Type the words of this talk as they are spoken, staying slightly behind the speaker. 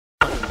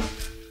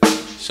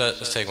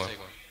Let's take one.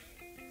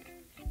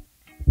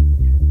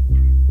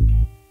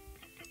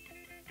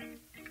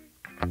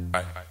 All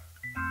right.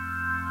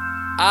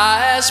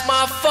 I asked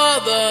my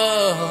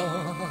father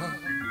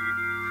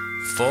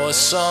for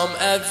some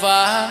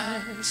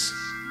advice.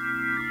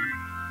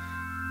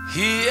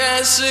 He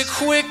answered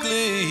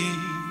quickly,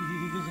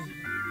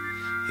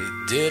 he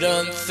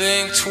didn't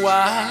think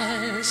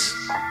twice.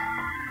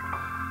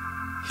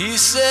 He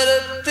said,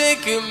 a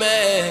thinking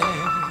man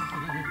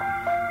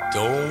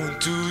don't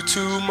do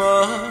too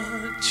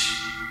much.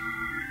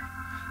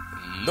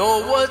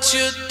 Know what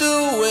you're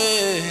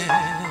doing,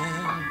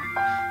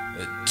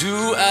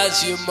 do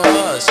as you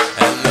must,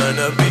 and learn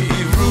to be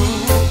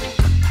rude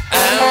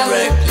and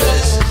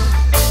reckless.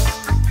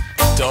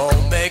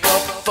 Don't make a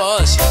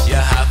fuss, you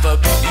have to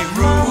be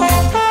rude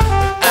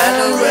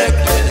and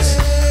reckless.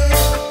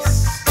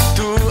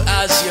 Do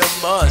as you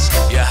must,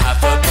 you have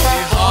to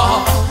be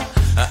hard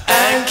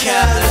and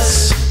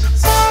careless.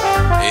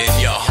 In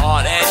your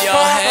heart and your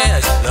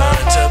hands,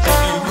 learn to be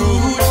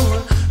rude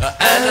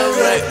and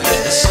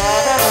reckless.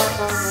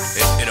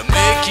 It'll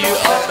make you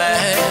a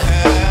man.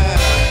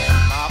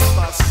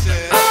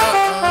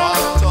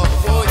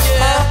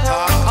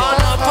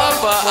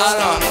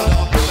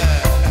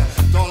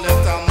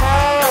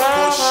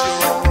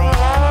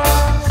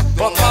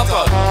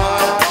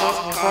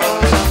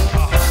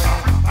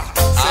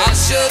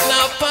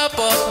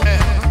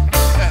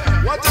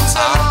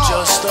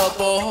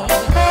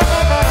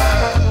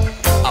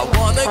 I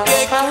wanna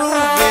get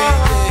groovy,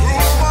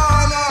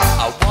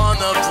 I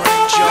wanna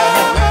bring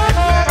joy.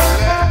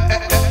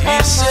 He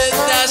said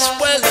that's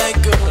well and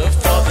good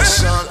for the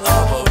son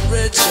of a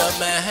richer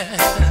man,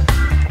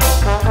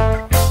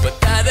 but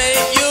that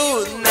ain't you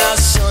now,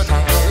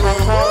 sonny.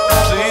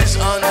 Please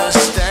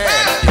understand,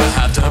 you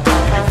have to be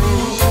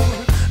rude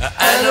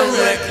and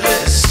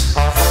reckless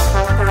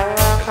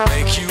to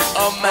make you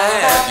a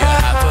man. You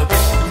have to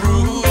be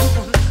rude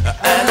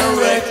and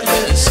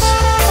reckless.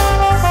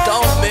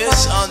 Don't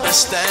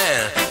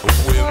misunderstand.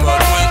 Women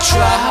will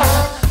try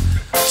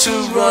to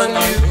run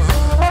you,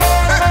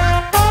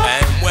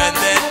 and when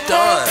they're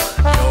done,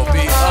 you'll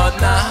be a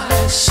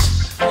nice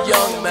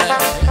young man.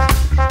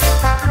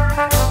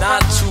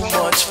 Not too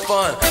much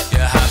fun. You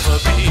have to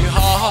be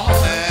hard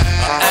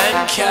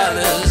and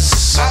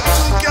callous.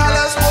 You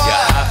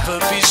have to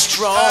be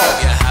strong.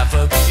 You have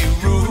to be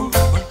rude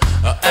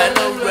and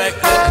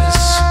reckless.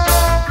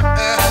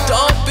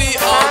 Don't be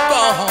all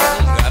wrong.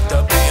 Have to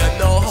be a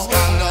no,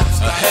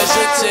 a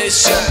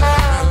hesitation.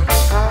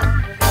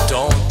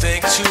 Don't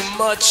think too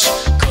much,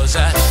 cause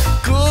that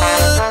good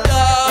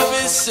love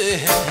is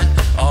sin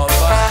of a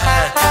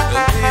hand.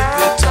 Leave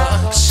the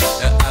touch,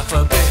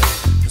 alphabet.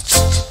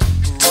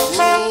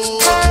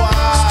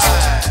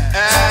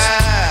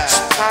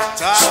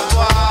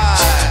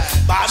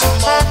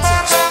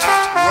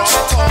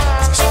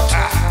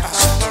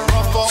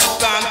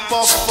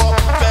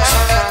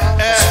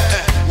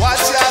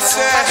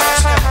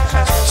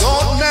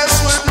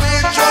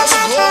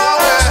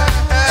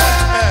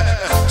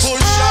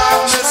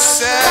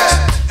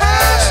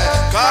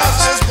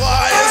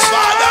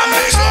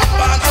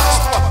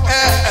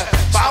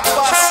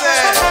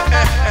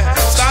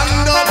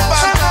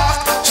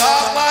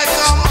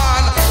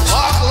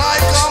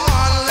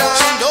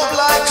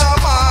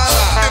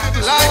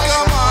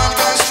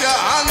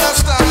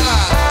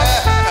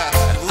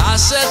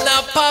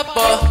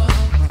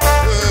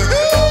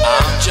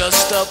 I'm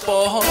just a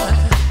boy.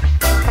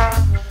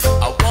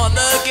 I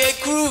wanna get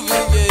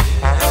groovy,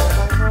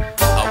 yeah.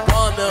 I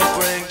wanna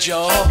bring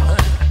joy.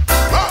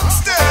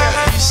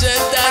 He said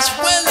that's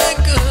well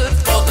and good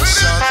for the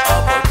son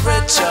of a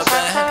richer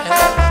man,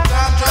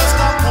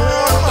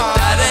 but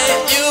that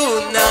ain't you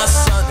now,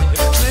 sonny.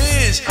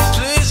 Please,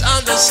 please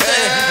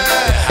understand.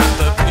 You have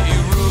to be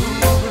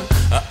rude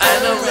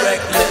and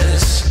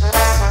reckless.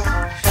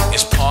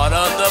 It's part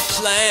of the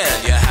plan.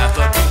 You have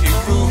to be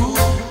rude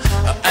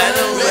and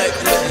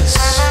reckless.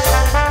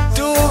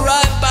 Do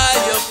right by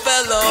your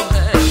fellow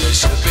man. There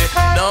should be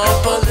no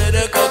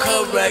political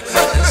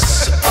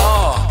correctness.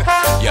 Oh,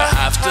 you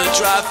have to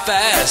drive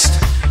fast.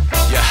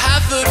 You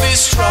have to be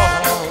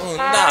strong.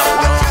 Now,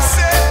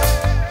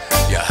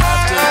 you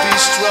have to be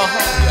strong.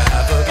 You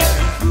have to